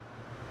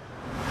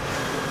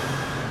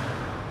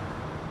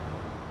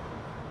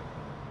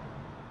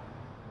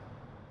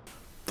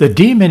The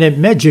demon at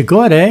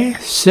Medjugorje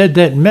said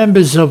that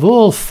members of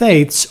all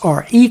faiths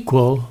are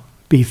equal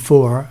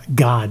before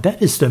God.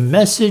 That is the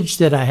message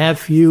that I have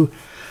for you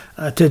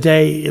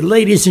today.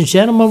 Ladies and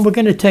gentlemen, we're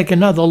going to take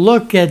another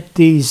look at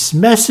these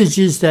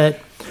messages that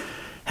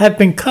have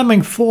been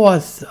coming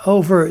forth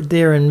over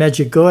there in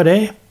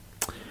Medjugorje.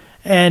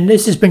 And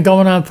this has been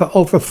going on for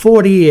over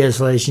 40 years,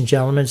 ladies and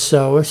gentlemen.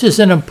 So this is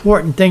an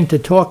important thing to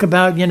talk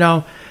about.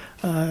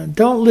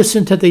 Don't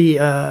listen to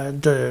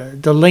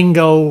the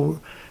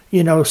lingo.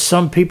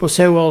 Some people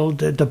say, well,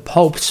 the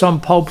Pope, some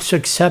popes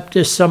accept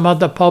this, some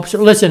other popes.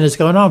 Listen, it's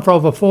going on for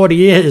over 40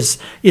 years.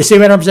 You see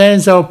what I'm saying?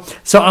 So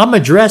I'm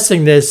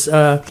addressing this.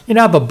 I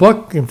have a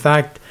book, in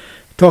fact,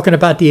 talking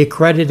about the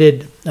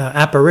accredited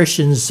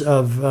apparitions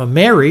of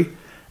Mary.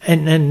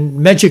 And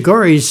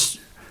Medjugorje is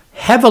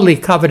heavily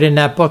covered in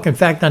that book. In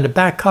fact, on the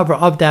back cover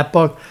of that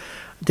book,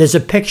 there's a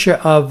picture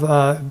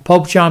of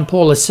Pope John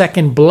Paul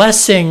II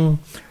blessing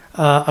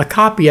a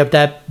copy of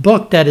that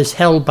book that is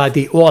held by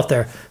the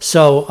author.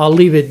 So I'll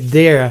leave it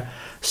there.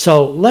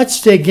 So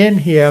let's dig in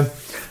here.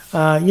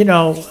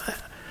 As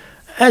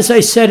I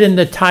said in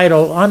the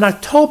title, on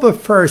October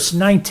 1st,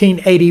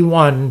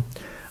 1981,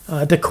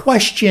 the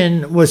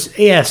question was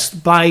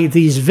asked by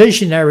these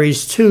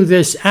visionaries to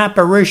this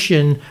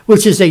apparition,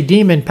 which is a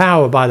demon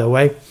power, by the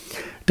way.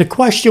 The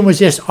question was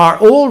this: are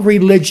all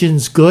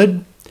religions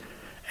good?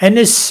 And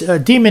this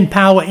demon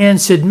power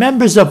answered,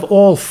 members of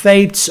all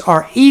faiths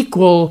are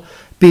equal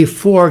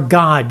before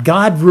God.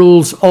 God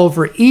rules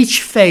over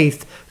each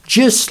faith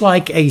just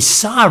like a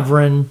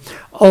sovereign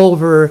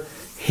over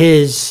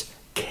his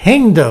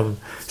kingdom.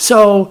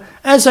 So,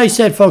 as I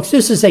said, folks,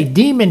 this is a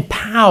demon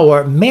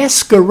power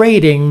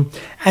masquerading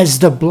as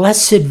the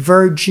Blessed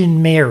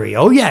Virgin Mary.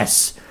 Oh,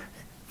 yes.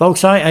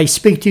 Folks, I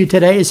speak to you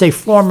today as a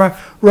former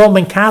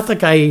Roman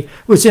Catholic. I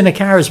was in a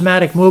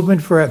charismatic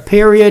movement for a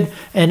period,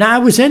 and I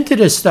was into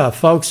this stuff,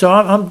 folks. So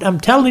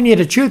I'm telling you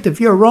the truth. If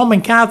you're a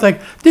Roman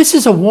Catholic, this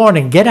is a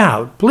warning. Get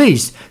out.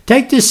 Please,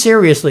 take this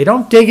seriously.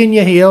 Don't dig in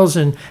your heels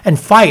and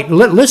fight.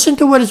 Listen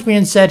to what is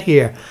being said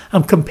here.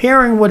 I'm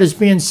comparing what is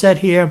being said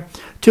here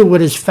to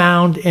what is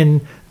found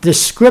in the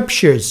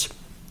Scriptures.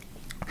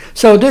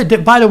 So,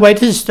 by the way,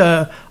 this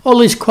all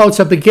these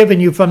quotes I've been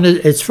giving you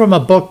it's from a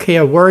book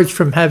here, Words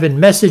from Heaven,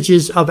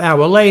 Messages of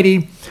Our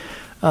Lady,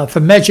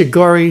 from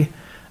Medjugorje.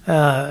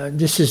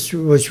 This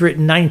was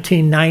written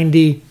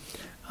 1990,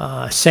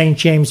 St.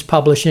 James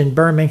Publishing,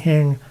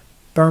 Birmingham,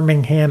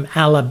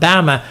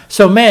 Alabama.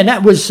 So, man,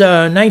 that was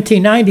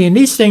 1990, and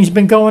these things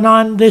been going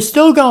on. They're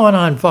still going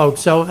on,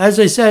 folks. So, as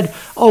I said,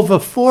 over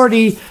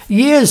 40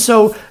 years.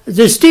 So,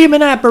 this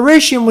demon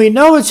apparition, we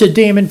know it's a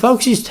demon,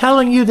 folks. He's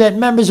telling you that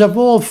members of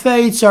all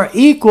faiths are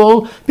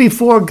equal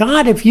before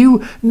God. If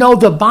you know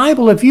the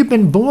Bible, if you've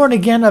been born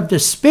again of the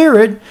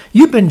Spirit,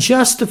 you've been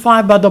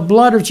justified by the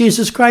blood of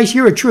Jesus Christ,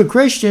 you're a true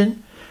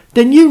Christian,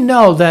 then you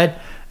know that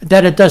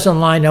it doesn't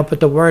line up with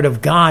the word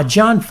of God.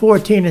 John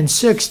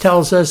 14:6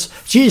 tells us,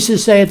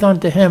 Jesus saith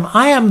unto him,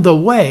 I am the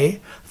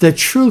way, the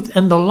truth,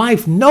 and the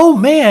life. No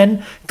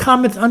man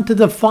cometh unto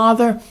the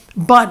Father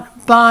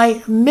but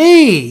by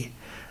me.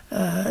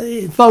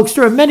 Folks,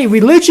 there are many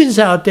religions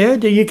out there.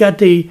 You got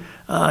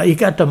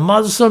the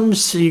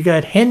Muslims, you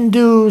got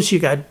Hindus, you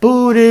got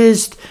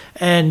Buddhists,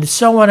 and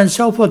so on and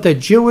so forth. The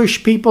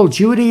Jewish people,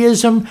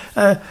 Judaism,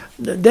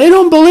 they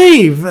don't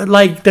believe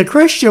like the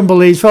Christian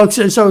believes, folks.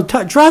 So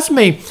trust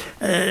me,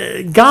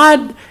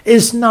 God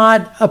is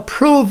not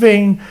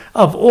approving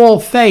of all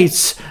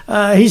faiths.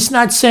 He's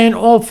not saying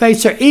all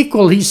faiths are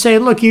equal. He's saying,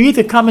 look, you're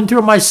either coming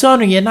through my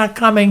son or you're not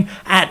coming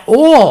at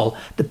all.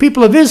 The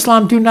people of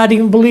Islam do not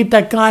even believe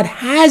that God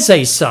has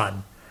a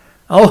son.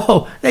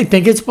 Oh, they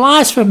think it's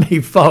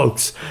blasphemy,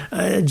 folks.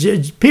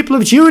 People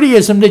of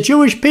Judaism, the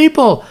Jewish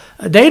people,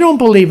 they don't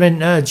believe in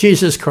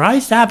Jesus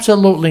Christ.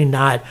 Absolutely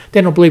not.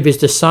 They don't believe he's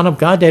the Son of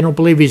God. They don't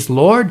believe he's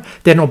Lord.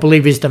 They don't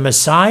believe he's the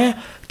Messiah.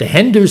 The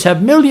Hindus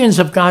have millions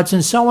of gods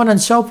and so on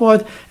and so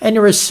forth. And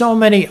there are so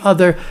many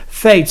other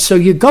faiths. So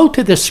you go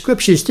to the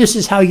Scriptures. This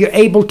is how you're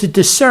able to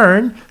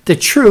discern the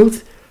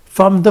truth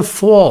from the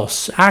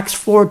false. Acts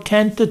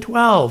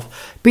 4:10-12.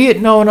 Be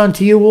it known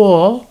unto you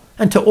all,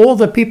 and to all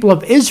the people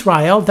of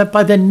Israel, that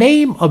by the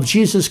name of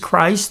Jesus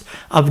Christ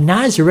of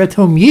Nazareth,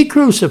 whom ye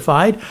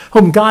crucified,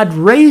 whom God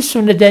raised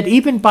from the dead,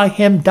 even by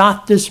him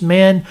doth this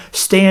man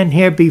stand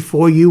here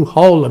before you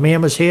whole. The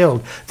man was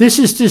healed. This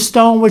is the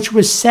stone which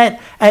was set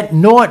at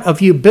naught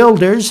of you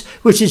builders,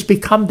 which is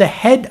become the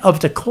head of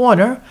the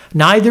corner.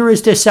 Neither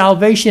is there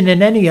salvation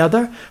in any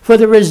other, for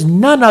there is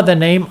none other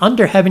name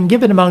under heaven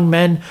given among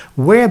men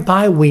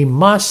whereby we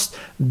must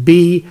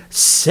be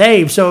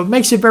saved. So it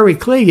makes it very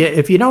clear,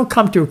 if you don't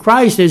come through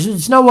Christ,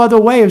 there's no other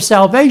way of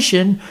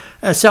salvation.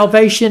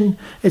 Salvation,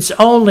 it's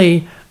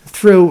only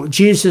through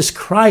Jesus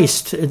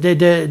Christ.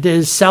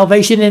 There's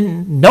salvation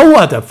in no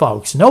other,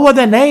 folks, no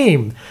other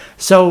name.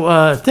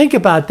 So think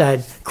about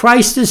that.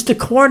 Christ is the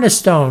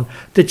cornerstone,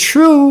 the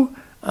true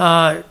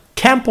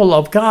temple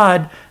of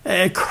God.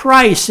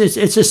 Christ,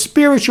 it's a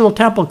spiritual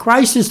temple.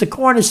 Christ is the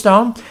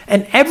cornerstone,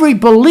 and every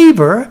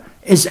believer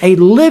is a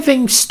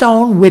living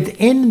stone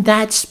within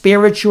that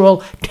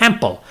spiritual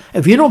temple.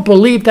 If you don't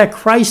believe that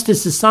Christ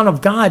is the Son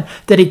of God,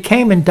 that he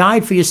came and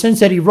died for your sins,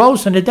 that he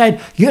rose from the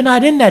dead, you're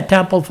not in that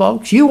temple,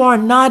 folks. You are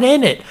not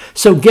in it.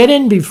 So get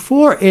in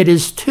before it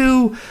is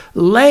too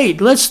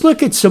late. Let's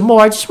look at some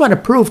more. I just want to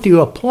prove to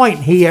you a point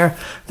here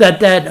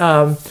that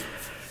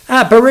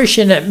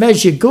apparition at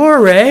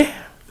Medjugorje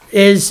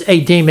is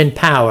a demon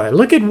power.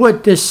 Look at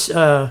what this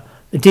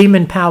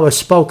demon power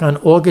spoke on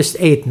August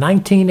 8th,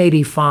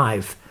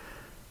 1985.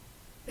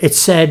 It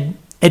said,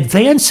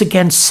 "Advance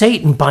against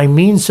Satan by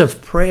means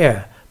of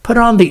prayer. Put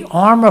on the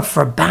armor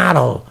for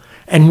battle,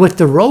 and with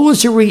the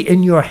rosary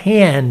in your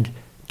hand,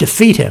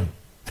 defeat him."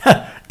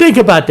 Think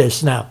about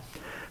this now.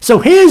 So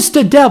here's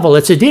the devil.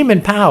 It's a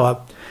demon power,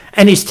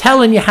 and he's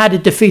telling you how to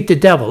defeat the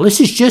devil.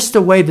 This is just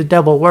the way the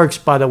devil works,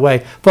 by the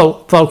way.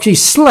 Folks,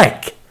 he's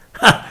slick.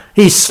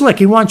 He's slick.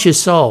 He wants your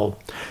soul.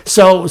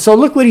 So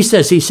look what he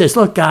says. He says,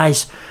 look,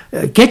 guys,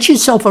 get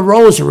yourself a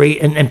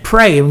rosary and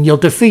pray, and you'll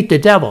defeat the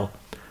devil.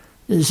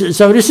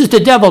 So this is the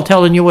devil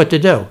telling you what to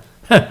do.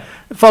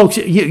 Folks,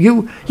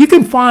 you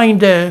can find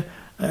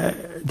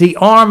the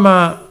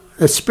armor,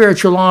 the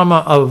spiritual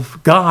armor of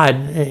God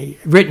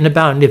written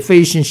about in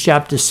Ephesians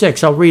chapter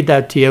 6. I'll read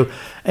that to you.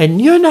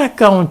 And you're not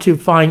going to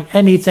find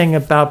anything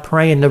about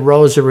praying the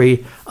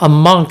rosary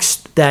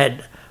amongst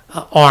that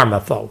armor,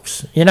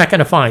 folks. You're not going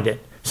to find it.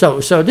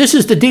 So this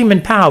is the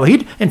demon power.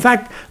 In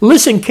fact,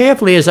 listen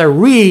carefully as I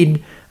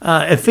read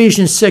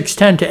Ephesians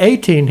 6:10 to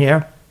 18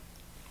 here.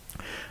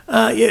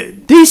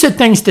 These are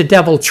things the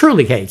devil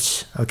truly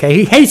hates, okay?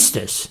 He hates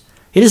this.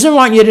 He doesn't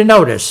want you to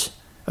notice,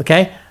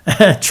 okay?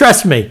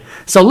 Trust me.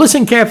 So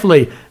listen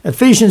carefully.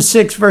 Ephesians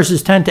 6,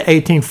 verses 10 to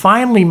 18.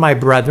 "Finally, my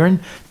brethren,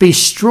 be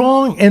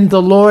strong in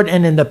the Lord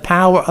and in the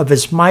power of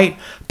his might.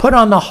 Put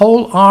on the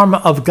whole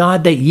armor of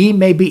God, that ye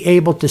may be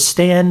able to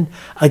stand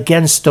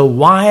against the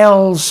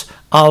wiles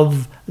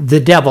of the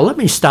devil." Let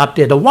me stop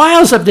there. The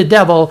wiles of the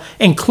devil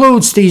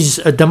includes these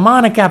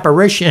demonic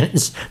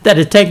apparitions that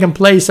are taking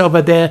place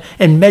over there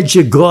in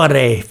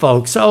Medjugorje,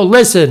 folks. So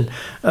listen,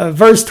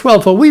 verse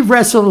 12, "For we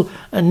wrestle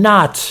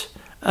not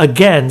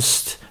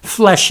against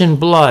flesh and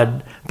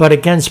blood, but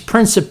against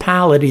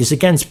principalities,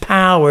 against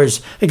powers,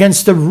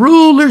 against the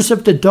rulers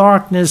of the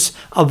darkness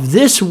of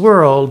this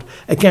world,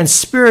 against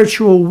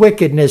spiritual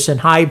wickedness in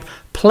high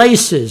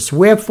places.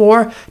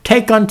 Wherefore,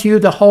 take unto you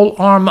the whole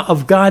armor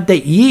of God,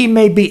 that ye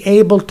may be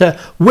able to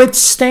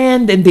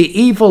withstand in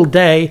the evil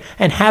day,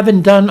 and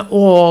having done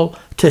all,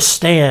 to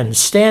stand.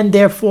 Stand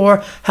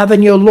therefore,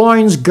 having your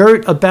loins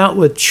girt about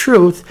with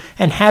truth,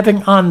 and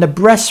having on the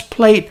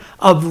breastplate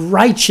of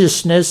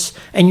righteousness,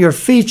 and your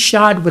feet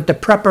shod with the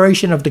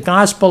preparation of the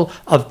gospel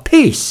of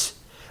peace.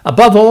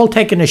 Above all,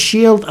 taking a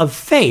shield of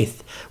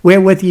faith,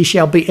 wherewith ye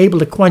shall be able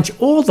to quench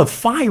all the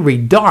fiery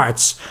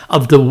darts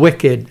of the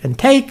wicked, and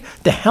take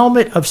the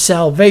helmet of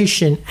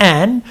salvation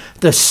and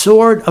the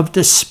sword of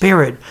the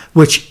Spirit,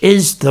 which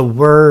is the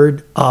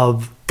word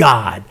of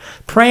God,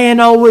 praying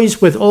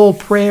always with all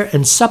prayer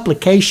and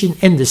supplication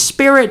in the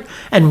Spirit,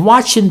 and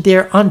watching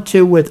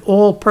thereunto with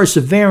all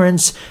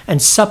perseverance and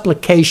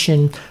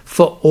supplication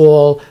for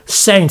all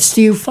saints.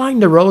 Do you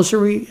find the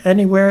rosary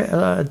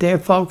anywhere there,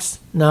 folks?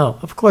 No,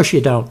 of course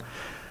you don't.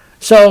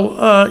 So,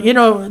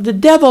 the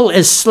devil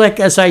is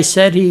slick, as I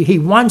said. He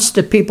wants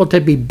the people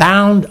to be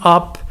bound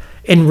up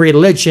in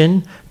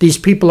religion. These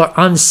people are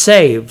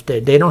unsaved.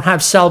 They don't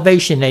have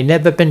salvation. They've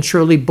never been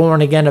truly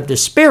born again of the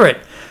Spirit.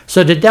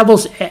 So the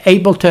devil's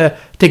able to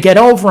get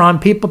over on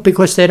people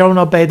because they don't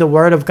obey the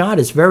word of God.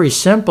 It's very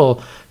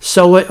simple.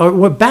 So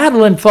we're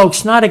battling,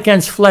 folks, not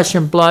against flesh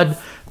and blood,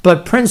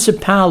 but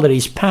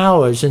principalities,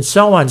 powers, and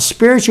so on,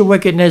 spiritual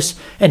wickedness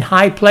in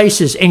high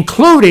places,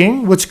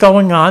 including what's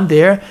going on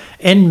there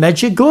in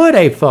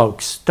Medjugorje,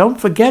 folks.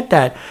 Don't forget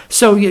that.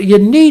 So you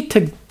need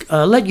to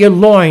let your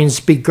loins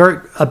be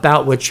girt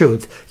about with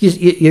truth.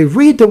 You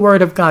read the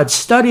Word of God,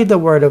 study the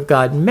Word of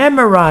God,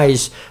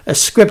 memorize a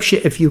scripture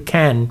if you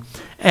can,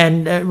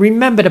 and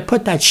remember to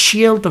put that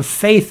shield of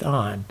faith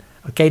on.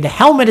 Okay, the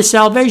helmet of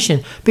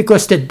salvation,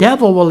 because the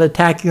devil will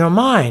attack your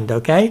mind,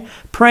 okay?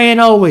 Praying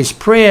always,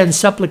 prayer and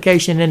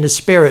supplication in the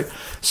Spirit.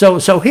 So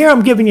here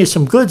I'm giving you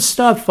some good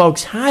stuff,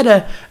 folks, how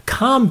to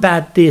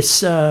combat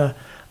this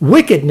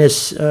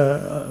wickedness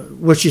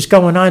which is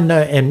going on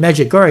in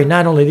Medjugorje,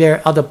 not only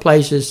there, other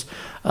places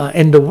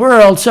in the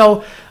world.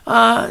 So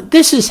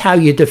this is how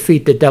you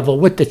defeat the devil,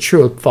 with the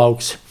truth,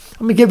 folks.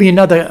 Let me give you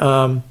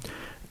another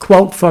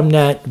quote from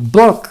that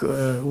book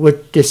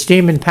with this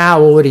demon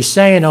power, what he's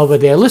saying over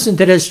there. Listen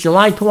to this.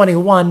 July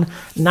 21,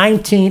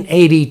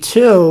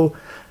 1982,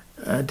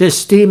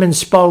 this demon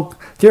spoke.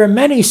 "There are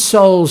many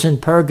souls in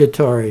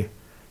purgatory.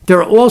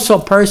 There are also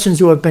persons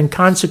who have been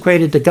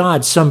consecrated to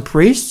God, some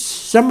priests,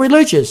 some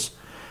religious.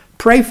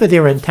 Pray for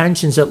their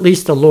intentions, at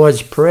least the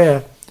Lord's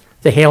Prayer,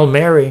 the Hail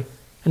Mary,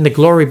 and the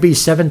Glory Be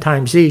 7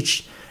 times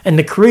each, and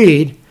the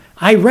Creed.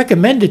 I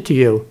recommend it to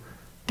you.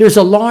 There's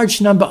a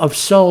large number of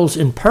souls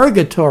in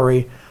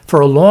purgatory for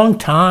a long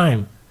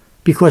time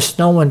because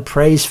no one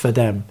prays for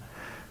them."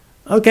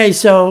 Okay,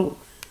 so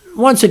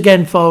once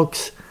again,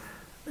 folks,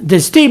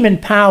 this demon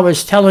power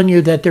is telling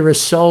you that there are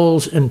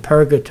souls in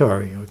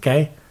purgatory,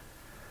 okay?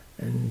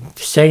 And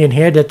saying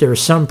here that there are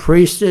some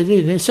priests,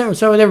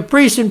 so there are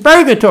priests in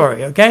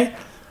purgatory, okay?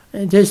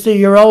 And just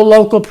your old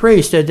local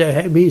priest,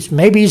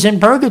 maybe he's in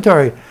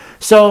purgatory.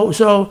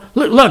 So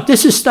look,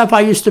 this is stuff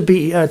I used to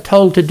be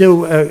told to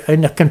do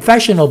in the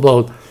confessional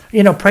book.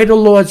 Pray the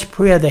Lord's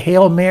Prayer, the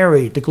Hail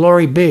Mary, the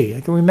Glory Be.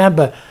 I can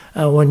remember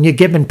when you're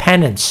given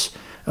penance,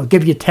 I'll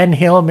give you 10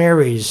 Hail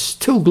Marys,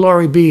 2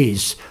 Glory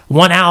Be's,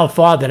 1 Our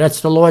Father.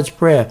 That's the Lord's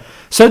Prayer.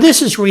 So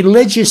this is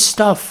religious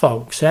stuff,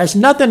 folks. It has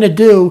nothing to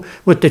do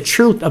with the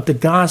truth of the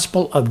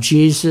gospel of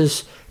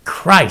Jesus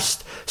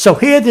Christ. So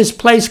here, this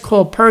place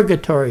called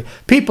purgatory.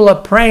 People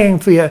are praying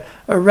for your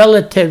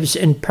relatives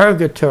in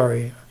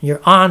purgatory.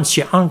 Your aunts,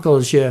 your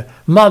uncles, your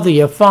mother,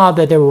 your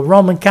father. They were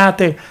Roman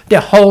Catholic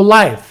their whole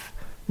life.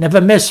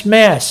 Never miss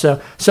Mass.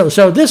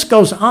 So this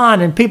goes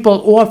on, and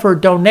people offer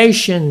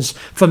donations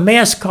for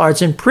Mass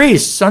cards, and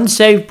priests,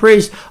 unsaved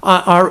priests,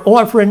 are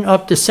offering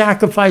up the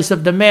sacrifice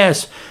of the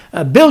Mass.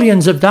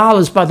 Billions of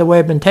dollars, by the way,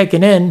 have been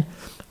taken in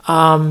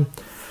by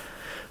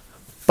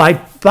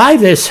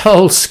this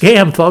whole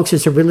scam, folks.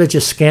 It's a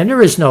religious scam.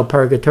 There is no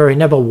purgatory.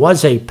 Never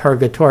was a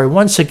purgatory.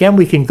 Once again,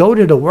 we can go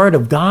to the Word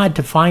of God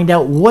to find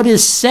out what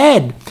is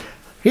said.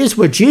 Here's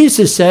what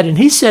Jesus said, and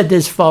he said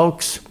this,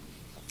 folks.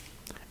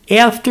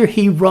 After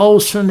he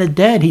rose from the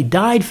dead, he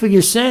died for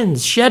your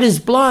sins, shed his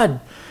blood.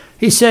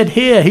 He said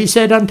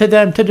unto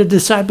them, to the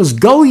disciples,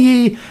 go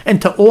ye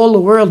into all the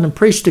world and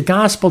preach the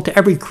gospel to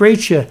every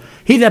creature.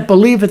 He that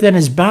believeth and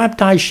is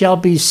baptized shall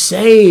be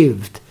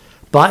saved,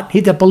 but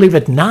he that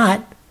believeth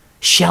not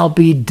shall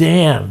be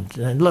damned.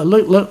 And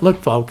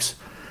look, folks.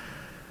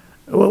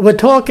 We're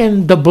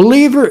talking, the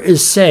believer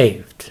is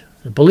saved.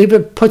 The believer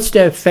puts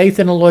their faith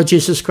in the Lord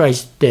Jesus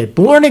Christ. They're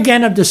born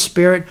again of the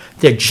Spirit.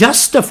 They're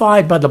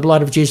justified by the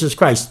blood of Jesus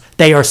Christ.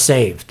 They are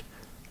saved.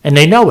 And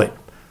they know it.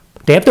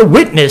 They have to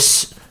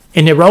witness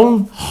in their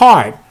own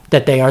heart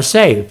that they are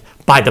saved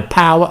by the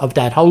power of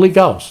that Holy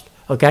Ghost.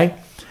 Okay?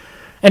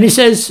 And he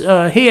says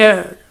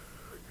here,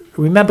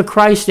 remember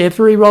Christ,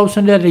 after he rose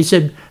from the dead, he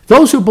said,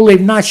 those who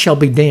believe not shall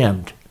be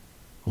damned.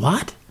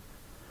 What?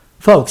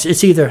 Folks,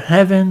 it's either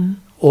heaven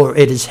or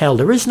it is hell.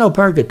 There is no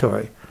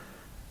purgatory.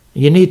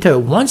 You need to,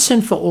 once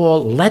and for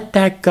all, let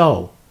that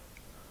go.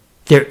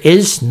 There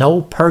is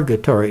no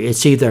purgatory.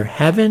 It's either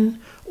heaven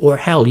or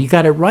hell. You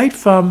got it right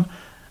from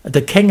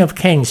the King of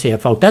Kings here,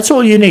 folks. That's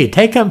all you need.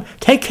 Take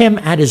him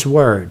at his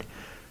word.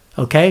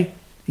 Okay?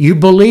 You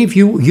believe,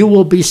 you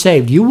will be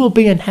saved. You will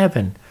be in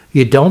heaven.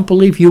 You don't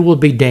believe, you will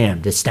be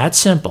damned. It's that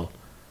simple.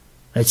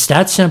 It's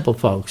that simple,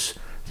 folks.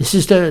 This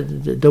is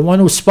the one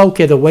who spoke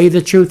here, the way,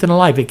 the truth, and the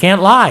life. He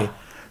can't lie.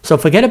 So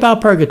forget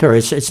about purgatory.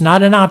 It's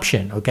not an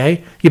option,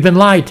 okay? You've been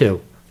lied to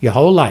your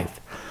whole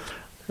life.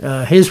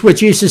 Here's what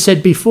Jesus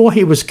said before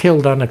he was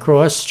killed on the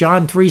cross,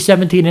 John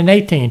 3:17 and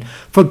 18.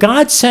 For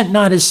God sent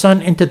not his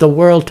Son into the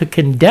world to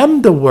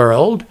condemn the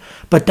world,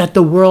 but that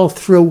the world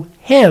through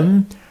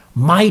him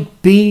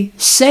might be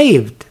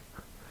saved.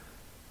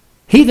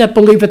 He that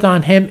believeth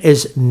on him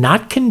is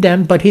not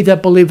condemned, but he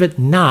that believeth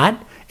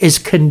not is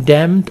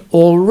condemned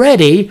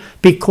already,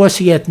 because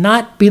he hath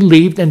not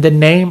believed in the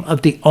name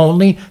of the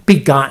only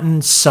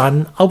begotten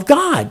Son of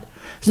God.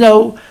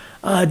 So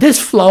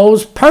this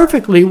flows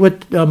perfectly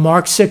with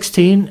Mark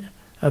 16,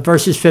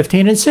 verses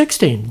 15 and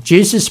 16.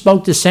 Jesus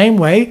spoke the same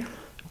way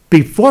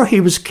before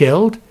he was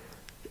killed,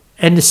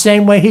 and the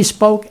same way he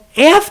spoke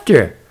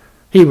after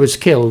he was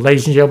killed,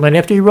 ladies and gentlemen,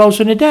 after he rose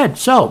from the dead.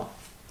 So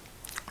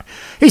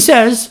he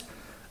says,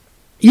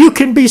 you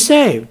can be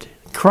saved.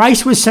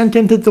 Christ was sent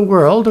into the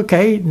world,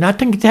 okay, not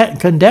to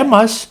condemn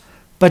us,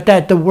 but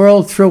that the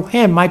world through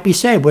him might be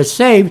saved. We're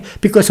saved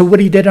because of what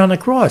he did on the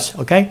cross,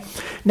 okay?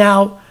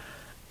 Now,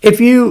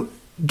 if you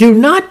do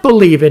not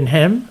believe in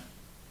him,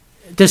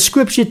 the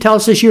scripture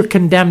tells us you're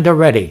condemned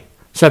already.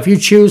 So if you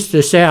choose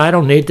to say, I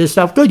don't need this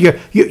stuff, good,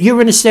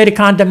 you're in a state of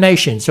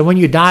condemnation. So when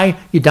you die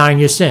in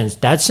your sins.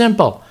 That's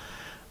simple.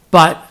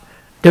 But,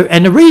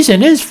 the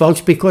reason is,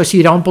 folks, because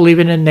you don't believe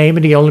in the name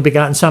of the only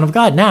begotten Son of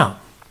God. Now,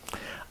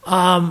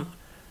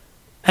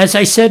 as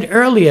I said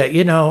earlier,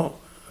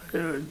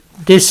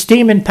 this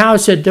demon power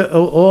said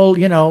all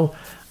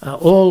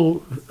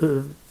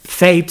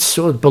faiths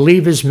or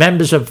believers,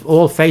 members of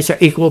all faiths are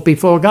equal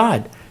before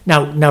God.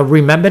 Now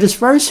remember this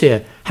verse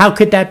here. How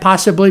could that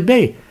possibly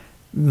be?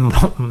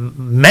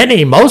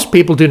 Most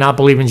people do not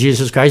believe in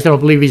Jesus Christ. They don't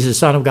believe he's the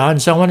Son of God,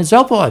 and so on and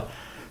so forth.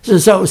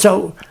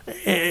 So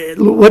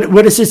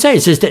what does it say?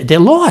 It says that they're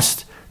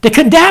lost. They're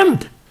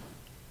condemned.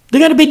 They're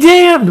going to be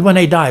damned when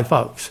they die,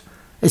 folks.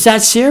 Is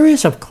that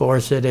serious? Of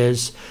course it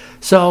is.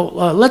 So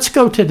let's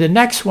go to the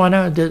next one.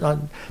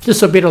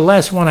 This will be the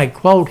last one I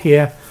quote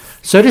here.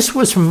 So this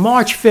was from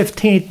March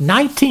 15th,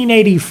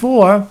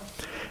 1984.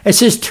 It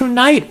says,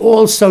 tonight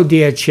also,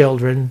 dear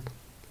children,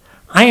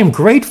 I am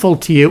grateful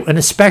to you in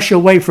a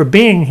special way for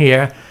being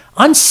here.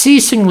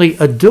 Unceasingly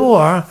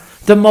adore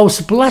the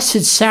most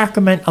blessed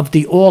sacrament of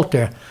the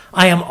altar.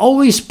 I am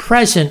always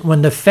present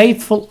when the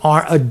faithful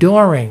are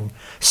adoring.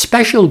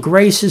 special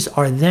graces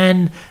are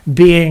then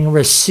being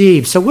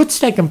received. So what's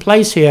taking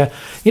place here?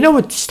 You know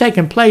what's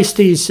taking place?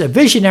 These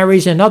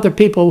visionaries and other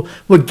people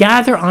would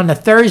gather on a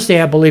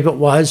Thursday, I believe it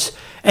was,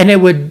 and they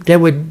would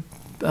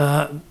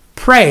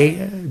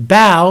pray,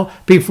 bow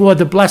before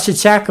the Blessed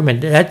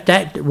Sacrament.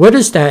 What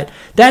is that?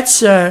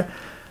 That's that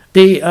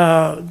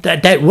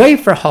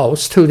wafer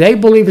host, who they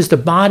believe is the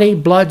body,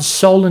 blood,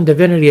 soul, and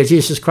divinity of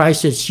Jesus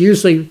Christ. It's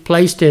usually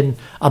placed in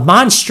a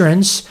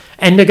monstrance,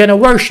 and they're going to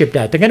worship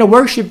that. They're going to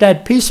worship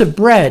that piece of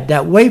bread,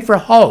 that wafer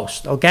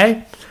host,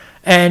 okay?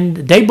 And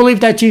they believe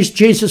that's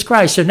Jesus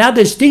Christ. So now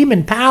this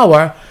demon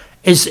power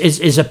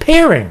is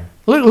appearing.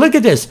 Look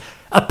at this,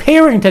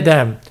 appearing to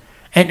them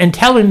and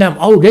telling them,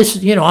 oh, this,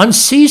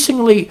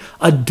 unceasingly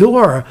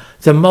adore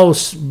the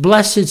most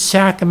blessed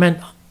sacrament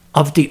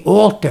of the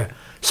altar.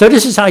 So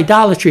this is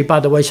idolatry, by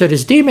the way. So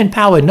this demon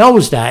power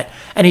knows that,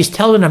 and he's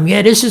telling them,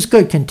 yeah, this is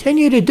good.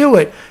 Continue to do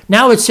it.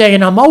 Now it's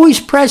saying, I'm always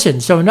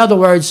present. So in other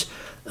words,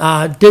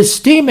 this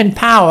demon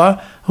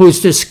power, who's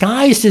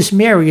disguised as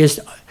Mary,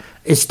 is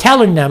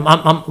telling them,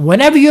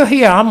 whenever you're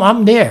here,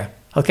 I'm there.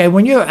 Okay,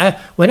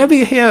 whenever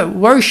you're here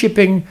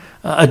worshiping,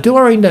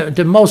 adoring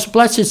the most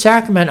blessed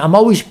sacrament, I'm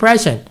always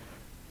present.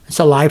 It's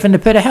alive in the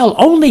pit of hell.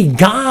 Only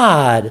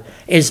God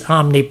is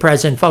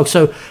omnipresent, folks.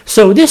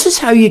 So this is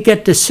how you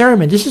get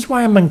discernment. This is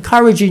why I'm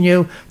encouraging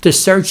you to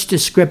search the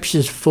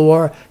scriptures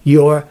for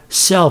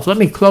yourself. Let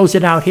me close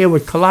it out here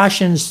with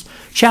Colossians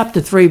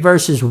chapter 3,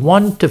 verses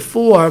 1 to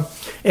 4.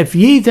 If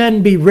ye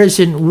then be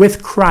risen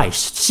with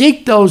Christ,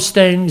 seek those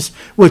things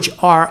which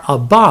are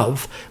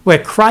above,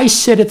 where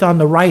Christ sitteth on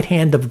the right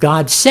hand of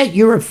God. Set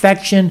your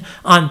affection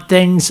on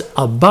things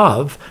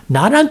above,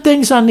 not on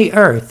things on the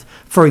earth.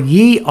 For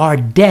ye are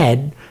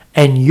dead,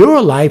 and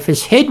your life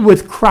is hid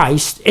with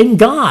Christ in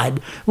God.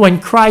 When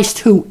Christ,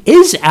 who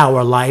is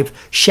our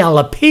life, shall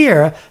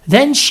appear,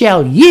 then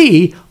shall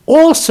ye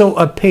also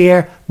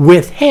appear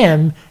with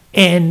him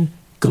in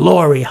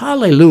glory.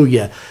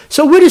 Hallelujah.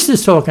 So what is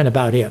this talking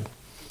about here?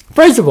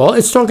 First of all,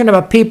 it's talking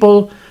about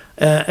people,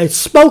 it's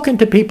spoken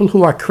to people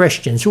who are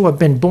Christians, who have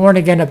been born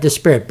again of the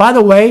Spirit. By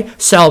the way,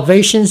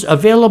 salvation's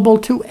available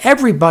to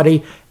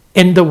everybody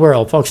in the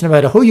world, folks, no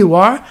matter who you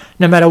are,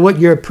 no matter what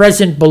your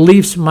present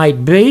beliefs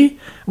might be,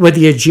 whether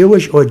you're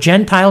Jewish or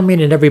Gentile,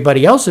 meaning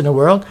everybody else in the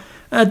world,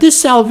 this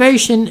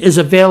salvation is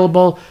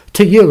available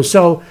to you.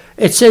 So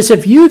it says,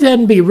 if you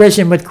then be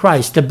risen with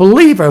Christ, the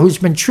believer who's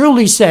been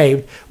truly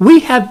saved, we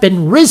have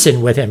been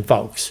risen with him,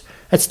 folks.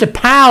 That's the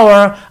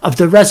power of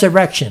the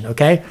resurrection,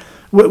 okay?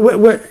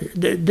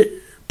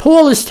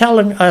 Paul is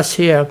telling us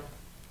here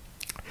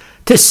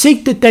to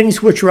seek the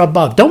things which are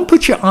above. Don't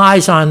put your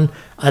eyes on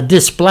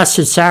this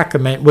blessed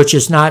sacrament, which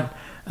is not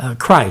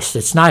Christ.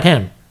 It's not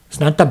him.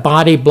 It's not the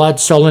body, blood,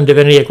 soul, and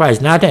divinity of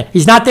Christ. Not him.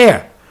 He's not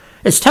there.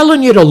 It's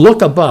telling you to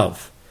look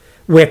above,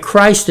 where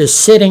Christ is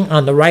sitting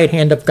on the right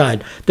hand of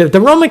God.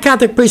 The Roman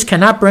Catholic priest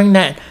cannot bring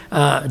that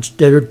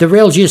the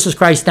real Jesus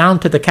Christ down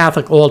to the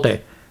Catholic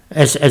altar,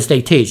 as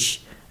they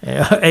teach.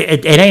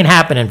 It ain't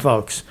happening,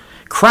 folks.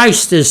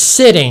 Christ is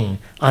sitting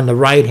on the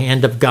right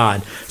hand of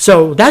God.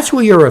 So that's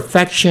where your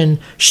affection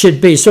should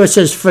be. So it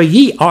says, for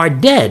ye are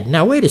dead.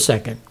 Now, wait a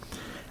second.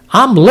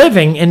 I'm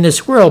living in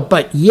this world,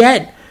 but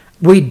yet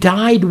we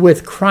died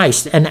with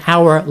Christ, and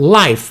our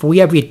life, we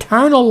have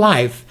eternal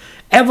life,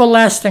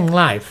 everlasting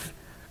life,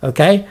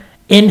 okay,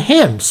 in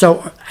him.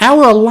 So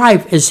our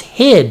life is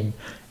hid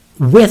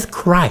with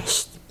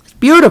Christ. It's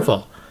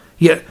beautiful.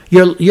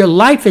 Your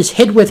life is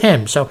hid with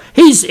him. So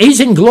he's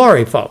in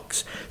glory,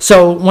 folks.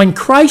 So when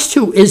Christ,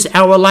 who is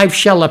our life,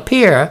 shall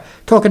appear,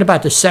 talking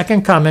about the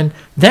second coming,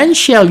 then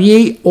shall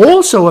ye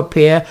also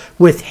appear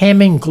with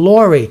him in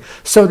glory.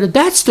 So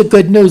that's the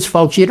good news,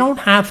 folks. You don't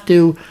have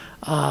to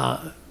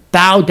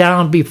bow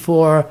down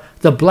before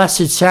the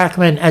Blessed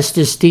Sacrament as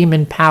this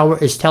demon power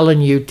is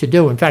telling you to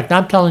do. In fact,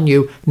 I'm telling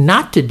you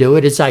not to do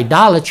it. It's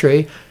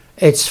idolatry.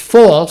 It's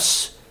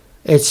false.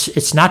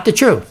 It's not the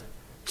truth.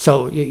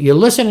 So you're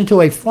listening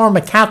to a former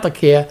Catholic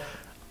here.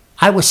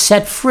 I was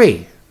set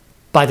free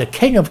by the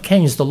King of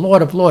Kings, the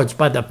Lord of Lords,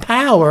 by the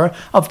power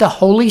of the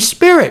Holy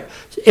Spirit.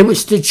 It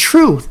was the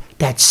truth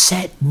that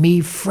set me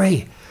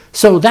free.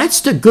 So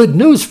that's the good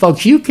news,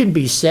 folks. You can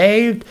be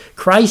saved.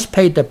 Christ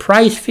paid the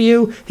price for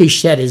you. He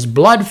shed his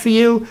blood for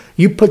you.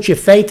 You put your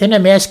faith in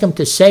him. Ask him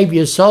to save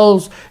your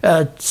soul.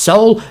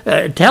 Tell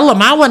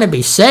him, I want to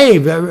be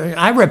saved.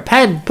 I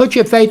repent. Put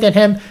your faith in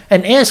him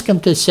and ask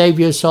him to save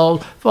your soul.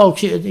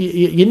 Folks,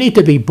 you need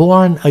to be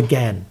born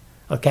again,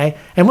 okay?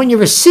 And when you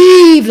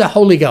receive the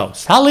Holy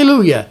Ghost,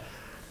 hallelujah,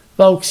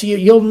 folks,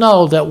 you'll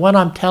know that what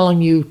I'm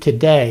telling you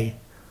today,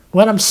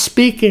 what I'm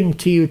speaking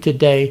to you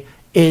today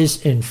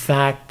is in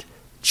fact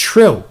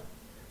true.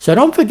 So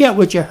don't forget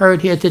what you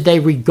heard here today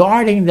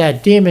regarding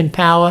that demon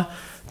power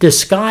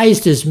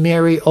disguised as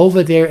Mary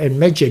over there in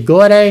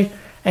Medjugorje.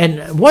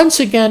 And once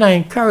again, I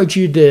encourage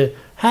you to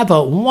have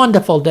a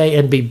wonderful day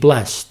and be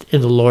blessed in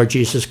the Lord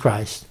Jesus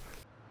Christ.